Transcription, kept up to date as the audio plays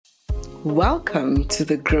Welcome to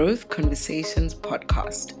the Growth Conversations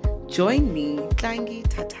podcast. Join me, Tlangi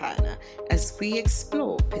Tatana, as we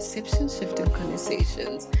explore perception-shifting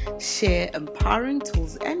conversations, share empowering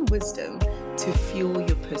tools and wisdom to fuel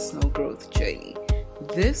your personal growth journey.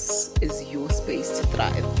 This is your space to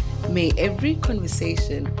thrive. May every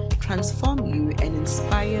conversation transform you and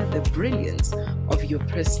inspire the brilliance of your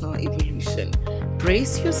personal evolution.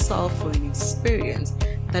 Brace yourself for an experience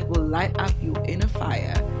that will light up your inner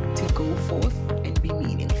fire to go forth and be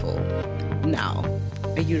meaningful. Now,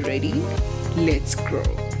 are you ready? Let's grow.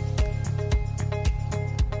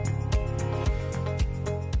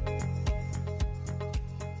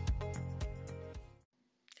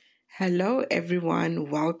 Hello, everyone.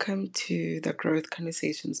 Welcome to the Growth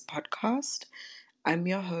Conversations podcast. I'm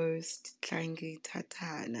your host, Tlangi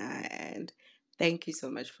Tatana, and thank you so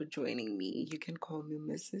much for joining me. You can call me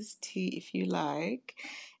Mrs. T if you like.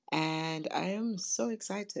 And I am so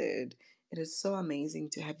excited. It is so amazing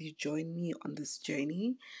to have you join me on this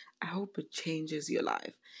journey. I hope it changes your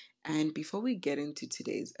life. And before we get into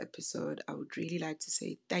today's episode, I would really like to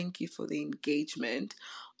say thank you for the engagement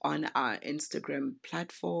on our Instagram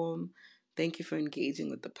platform. Thank you for engaging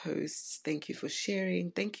with the posts. Thank you for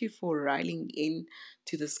sharing. Thank you for riling in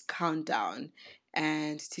to this countdown.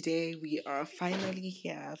 And today we are finally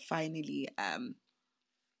here,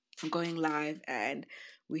 going live, and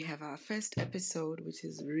we have our first episode, which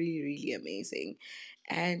is really, really amazing.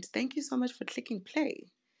 And thank you so much for clicking play.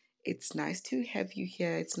 It's nice to have you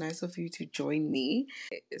here. It's nice of you to join me.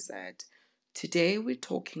 Is that today we're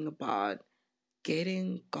talking about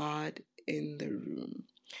getting God in the room.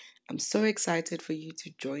 I'm so excited for you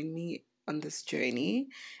to join me on this journey,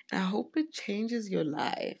 and I hope it changes your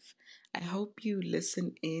life. I hope you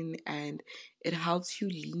listen in and it helps you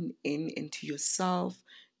lean in into yourself,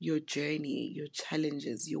 your journey, your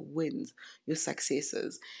challenges, your wins, your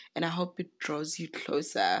successes. And I hope it draws you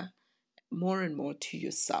closer more and more to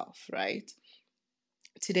yourself, right?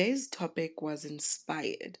 Today's topic was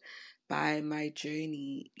inspired by my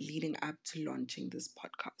journey leading up to launching this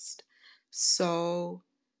podcast. So,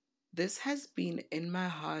 this has been in my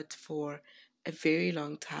heart for a very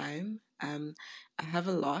long time. I have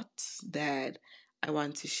a lot that I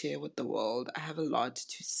want to share with the world. I have a lot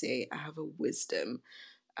to say. I have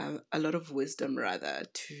a lot of wisdom rather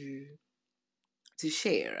to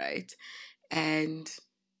share, right? And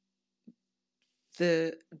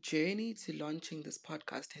the journey to launching this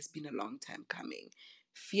podcast has been a long time coming.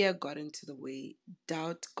 Fear got into the way,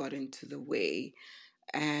 doubt got into the way,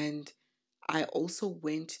 and I also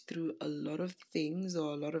went through a lot of things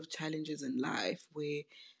or a lot of challenges in life where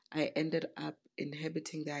I ended up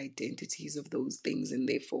inhabiting the identities of those things and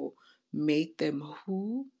therefore made them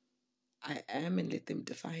who I am and let them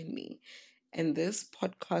define me. And this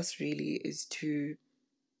podcast really is to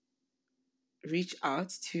reach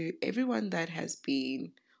out to everyone that has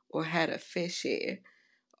been or had a fair share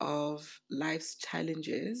of life's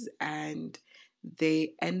challenges, and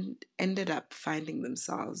they ended up finding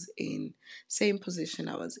themselves in same position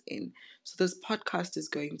I was in. So this podcast is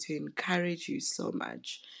going to encourage you so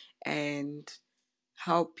much and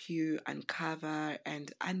help you uncover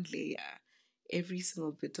and unlayer every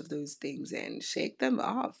single bit of those things and shake them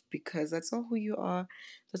off, because that's not who you are.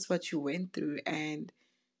 That's what you went through, and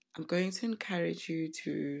I'm going to encourage you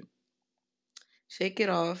to shake it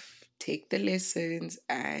off, take the lessons,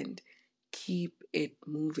 and keep it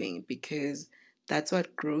moving, because that's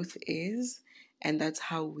what growth is and that's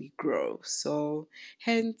how we grow. So,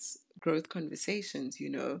 hence, growth conversations.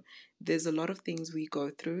 There's a lot of things we go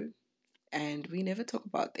through and we never talk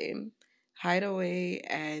about them, hide away,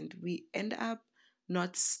 and we end up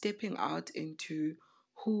not stepping out into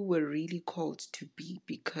who we're really called to be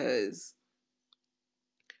because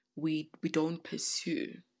we don't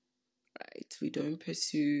pursue, right? We don't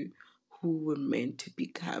pursue who we're meant to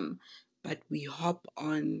become, but we hop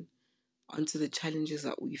onto the challenges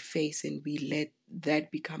that we face and we let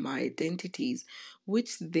that become our identities,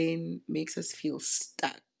 which then makes us feel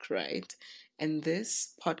stuck, right? And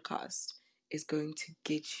this podcast is going to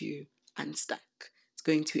get you unstuck. It's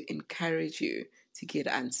going to encourage you to get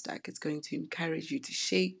unstuck. It's going to encourage you to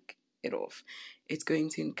shake it off. It's going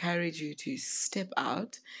to encourage you to step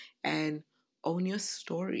out and own your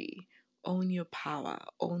story, own your power,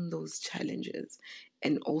 own those challenges,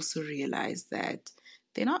 and also realize that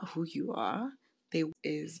they're not who you are. They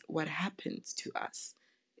is what happens to us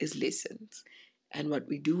is lessons. And what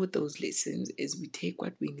we do with those lessons is we take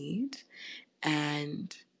what we need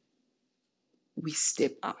and we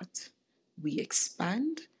step out. We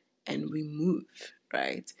expand and we move,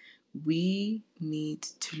 right? We need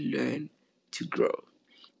to learn to grow.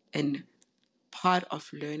 And part of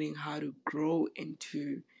learning how to grow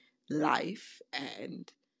into life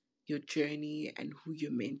and your journey and who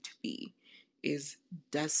you're meant to be is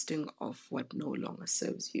dusting off what no longer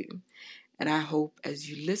serves you. And I hope as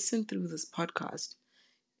you listen through this podcast,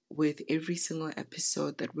 with every single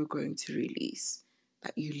episode that we're going to release,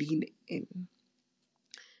 that you lean in.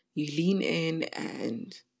 You lean in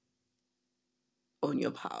and own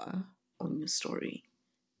your power, own your story,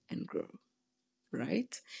 and grow,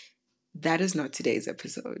 right? That is not today's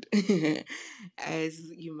episode.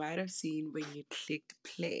 As you might have seen when you clicked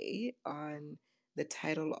play on the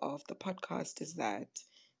title of the podcast, is that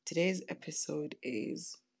today's episode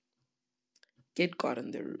is Get God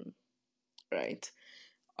in the Room, right?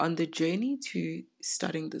 On the journey to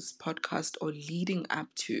starting this podcast or leading up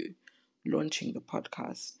to launching the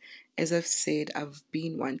podcast, as I've said, I've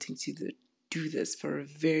been wanting to do this for a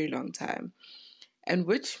very long time, and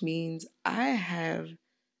which means I have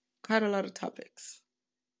quite a lot of topics.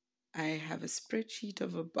 I have a spreadsheet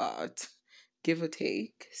of about, give or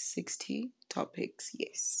take, 60 topics.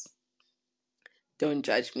 Yes. Don't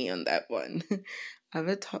judge me on that one. I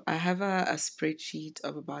have a spreadsheet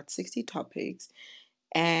of about 60 topics,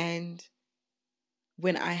 and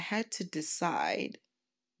when I had to decide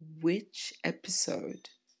which episode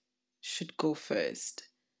should go first,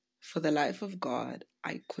 for the life of God,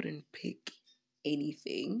 I couldn't pick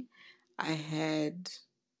anything. I had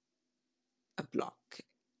a block.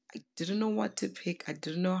 I didn't know what to pick. I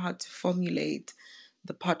didn't know how to formulate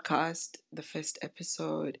the podcast, the first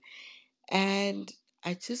episode. And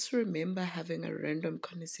I just remember having a random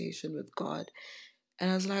conversation with God. And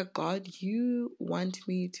I was like, God, you want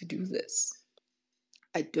me to do this.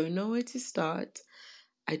 I don't know where to start.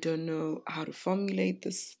 I don't know how to formulate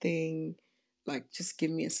this thing. Like, just give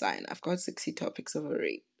me a sign. I've got 60 topics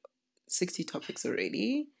already. 60 topics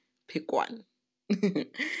already. Pick one.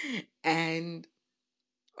 And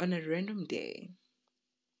on a random day,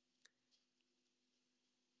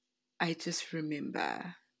 I just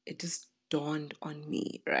remember it just dawned on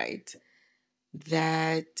me, right?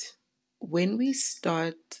 That when we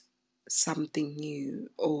start something new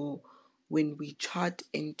or when we chart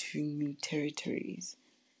into new territories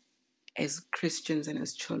as Christians and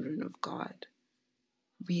as children of God,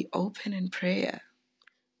 we open in prayer.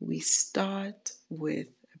 We start with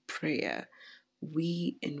prayer.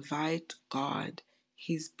 We invite God,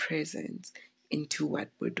 His presence, into what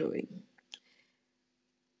we're doing.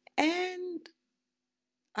 And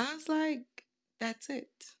I was like, that's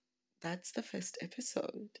it. That's the first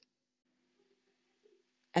episode.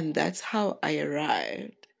 And that's how I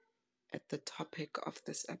arrived at the topic of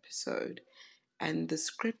this episode. And the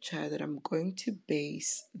scripture that I'm going to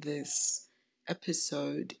base this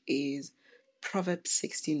episode is Proverbs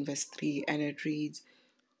 16, verse 3, and it reads,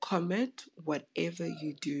 Commit whatever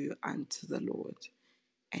you do unto the Lord,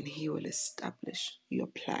 and He will establish your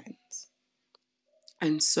plans.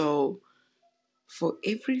 And so, for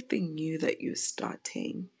everything new that you're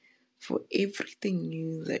starting, for everything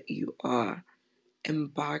new that you are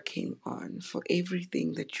embarking on, for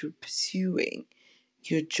everything that you're pursuing,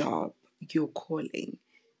 your job, your calling,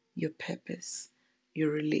 your purpose,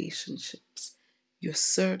 your relationships, your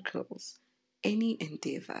circles, any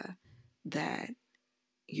endeavor that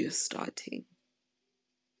you're starting.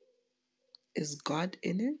 Is God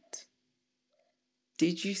in it?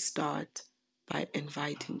 Did you start by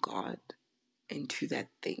inviting God into that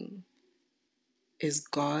thing? Is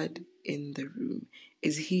God in the room?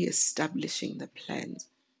 Is He establishing the plans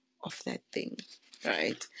of that thing?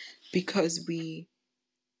 Right? Because we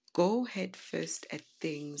go head first at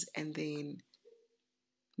things and then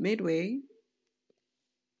midway,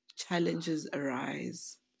 challenges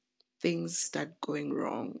arise, things start going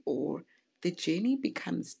wrong, or the journey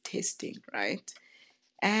becomes testing, right?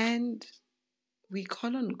 And we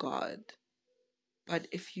call on God. But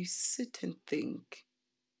if you sit and think,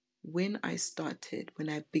 when I started, when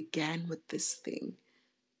I began with this thing,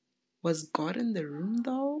 was God in the room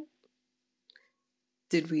though?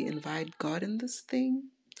 Did we invite God in this thing?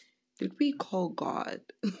 Did we call God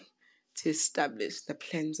to establish the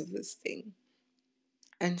plans of this thing?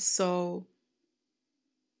 And so,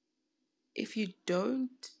 if you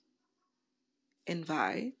don't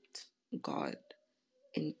invite God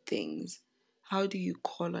in things, how do you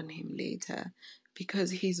call on Him later?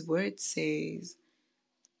 Because His word says,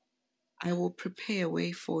 I will prepare a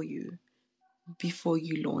way for you before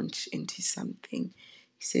you launch into something.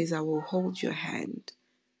 He says, I will hold your hand,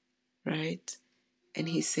 right? And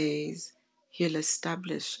He says, He'll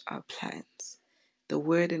establish our plans. The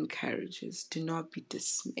word encourages, do not be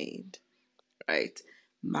dismayed, right?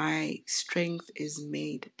 My strength is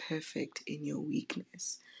made perfect in your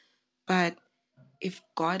weakness. But if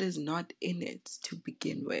God is not in it to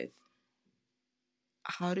begin with,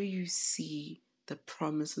 how do you see the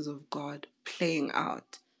promises of God playing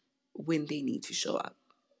out when they need to show up?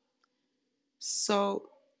 So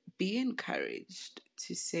be encouraged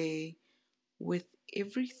to say, with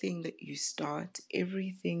everything that you start,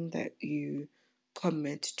 everything that you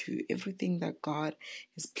commit to, everything that God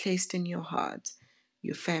has placed in your heart,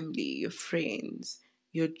 your family, your friends,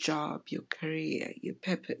 your job, your career, your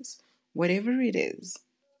purpose, whatever it is,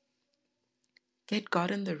 get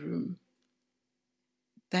God in the room.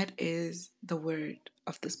 That is the word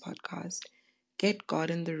of this podcast. Get God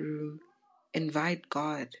in the room, invite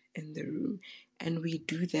God in the room, and we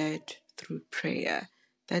do that through prayer.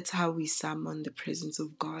 That's how we summon the presence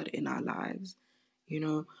of God in our lives.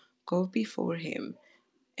 Go before Him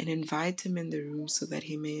and invite Him in the room so that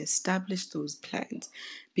He may establish those plans,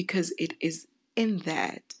 because it is in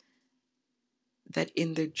that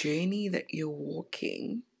in the journey that you're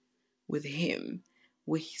walking with Him,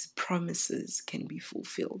 where His promises can be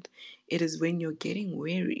fulfilled. It is when you're getting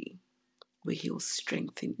weary where He'll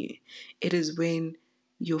strengthen you. It is when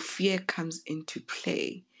your fear comes into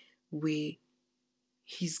play where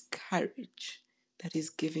His courage that He's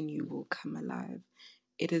given you will come alive.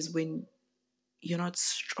 It is when you're not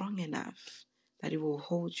strong enough that He will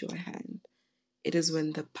hold your hand. It is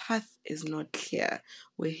when the path is not clear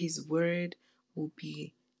where His word will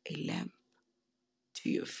be a lamp to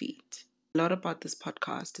your feet. A lot about this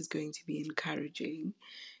podcast is going to be encouraging.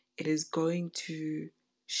 It is going to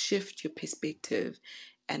shift your perspective,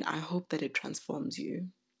 and I hope that it transforms you.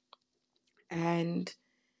 And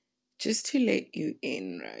just to let you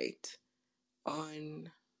in, right,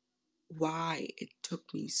 on why it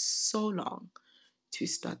took me so long to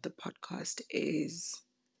start the podcast is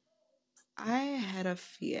I had a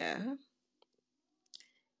fear,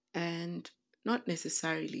 and not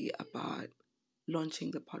necessarily about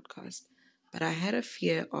launching the podcast, but I had a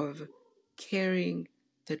fear of carrying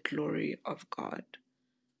the glory of God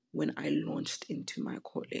when I launched into my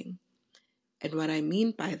calling. And what I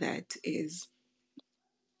mean by that is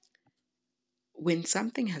when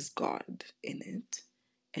something has God in it,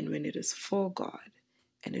 and when it is for God,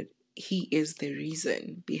 and He is the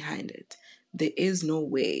reason behind it, there is no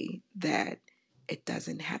way that it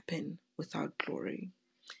doesn't happen without glory.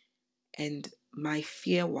 And my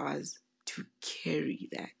fear was to carry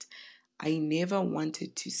that. I never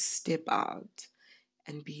wanted to step out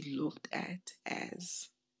and be looked at as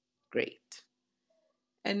great.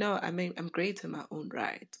 And no, I mean, I'm great in my own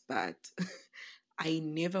right, but I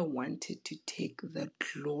never wanted to take the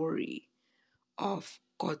glory of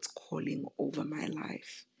God's calling over my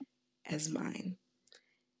life as mine.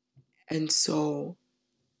 And so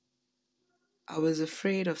I was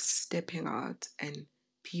afraid of stepping out and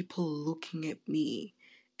people looking at me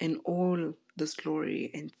and all this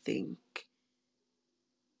glory and think,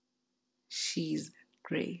 she's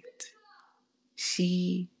great.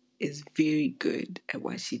 She is very good at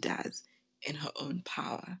what she does in her own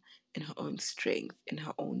power, in her own strength, in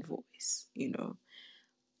her own voice.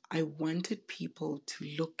 I wanted people to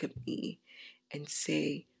look at me and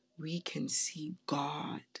say, we can see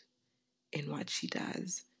God in what she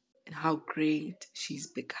does and how great she's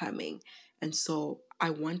becoming. And so I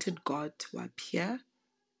wanted God to appear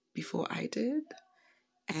before I did.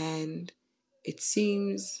 And it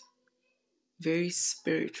seems very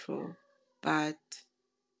spiritual, but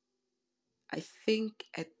I think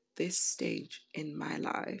at this stage in my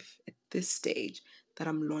life, at this stage that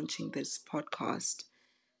I'm launching this podcast,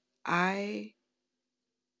 I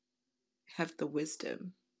have the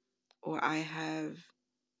wisdom, or I have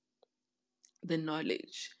the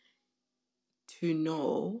knowledge to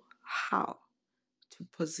know how to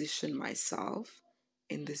position myself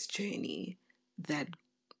in this journey, that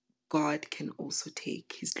God can also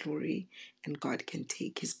take His glory and God can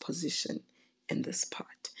take His position in this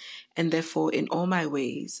part. And therefore, in all my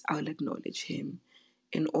ways, I'll acknowledge Him.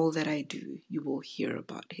 In all that I do, you will hear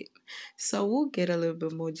about Him. So we'll get a little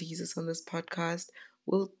bit more Jesus on this podcast.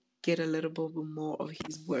 We'll get a little bit more of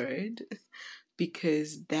His word,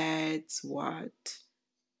 because that's what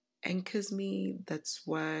anchors me. That's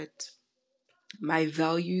what my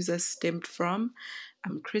values are stemmed from.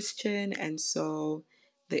 I'm Christian, and so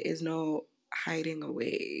there is no hiding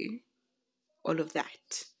away all of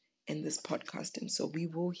that in this podcast. And so we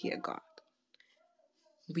will hear God.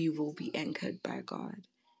 We will be anchored by God.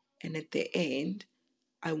 And at the end,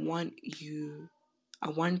 I want you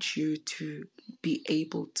to be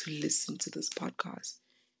able to listen to this podcast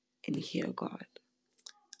and hear God.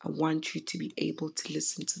 I want you to be able to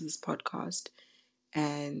listen to this podcast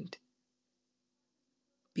and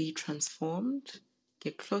be transformed,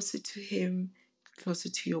 get closer to Him, closer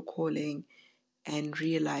to your calling and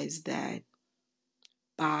realize that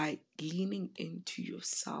by leaning into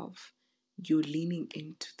yourself, you're leaning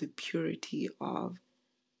into the purity of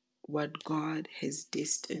what God has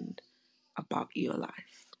destined about your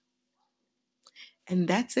life. And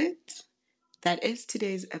that's it. That is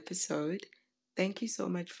today's episode. Thank you so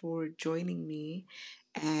much for joining me,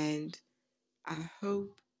 and I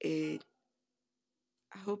hope it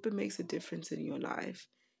I hope it makes a difference in your life.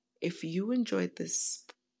 If you enjoyed this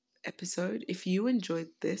episode,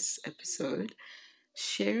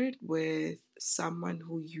 share it with someone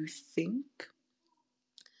who you think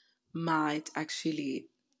might actually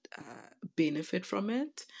benefit from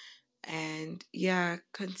it. And yeah,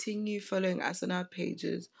 continue following us on our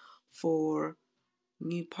pages for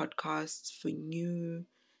new podcasts, for new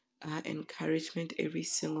encouragement every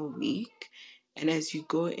single week. And as you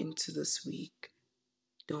go into this week,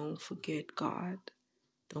 don't forget God.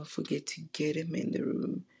 Don't forget to get Him in the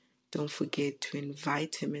room. Don't forget to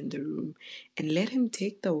invite Him in the room and let Him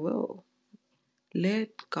take the wheel. Let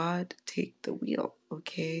God take the wheel,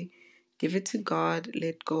 okay? Give it to God.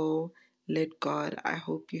 Let go. Let God. I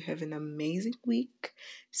hope you have an amazing week.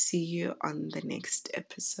 See you on the next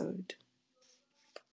episode.